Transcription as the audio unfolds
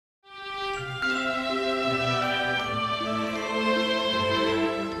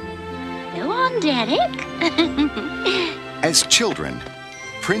Derek. As children,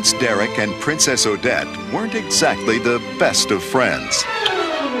 Prince Derek and Princess Odette weren't exactly the best of friends.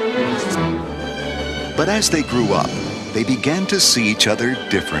 But as they grew up, they began to see each other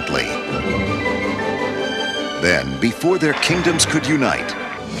differently. Then, before their kingdoms could unite,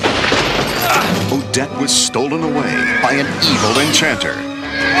 Odette was stolen away by an evil enchanter.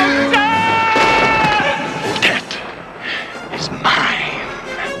 Odette is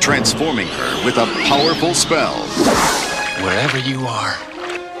mine. Transforming her with a powerful spell. Wherever you are,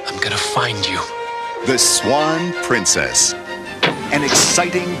 I'm gonna find you. The Swan Princess. An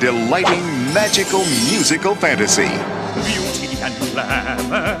exciting, delighting, magical musical fantasy. Beauty and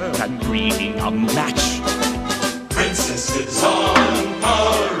glamour and breeding unmatched. Princesses on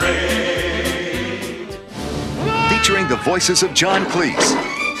parade. Featuring the voices of John Cleese.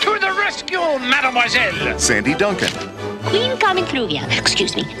 To the rescue, mademoiselle! Sandy Duncan. Queen coming through here.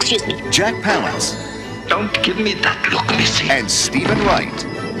 Excuse me. Jack Palance. Don't give me that look, missy. And Stephen Wright.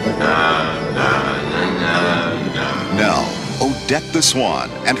 Now, Odette the Swan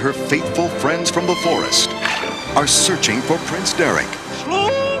and her faithful friends from the forest are searching for Prince Derek. Slow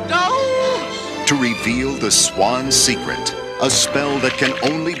down! To reveal the Swan's secret, a spell that can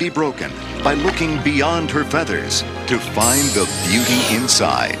only be broken by looking beyond her feathers to find the beauty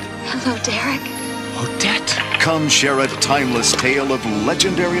inside. Hello, Derek. Odette. Come share a timeless tale of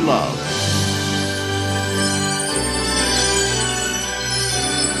legendary love.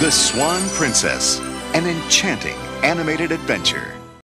 The Swan Princess, an enchanting animated adventure.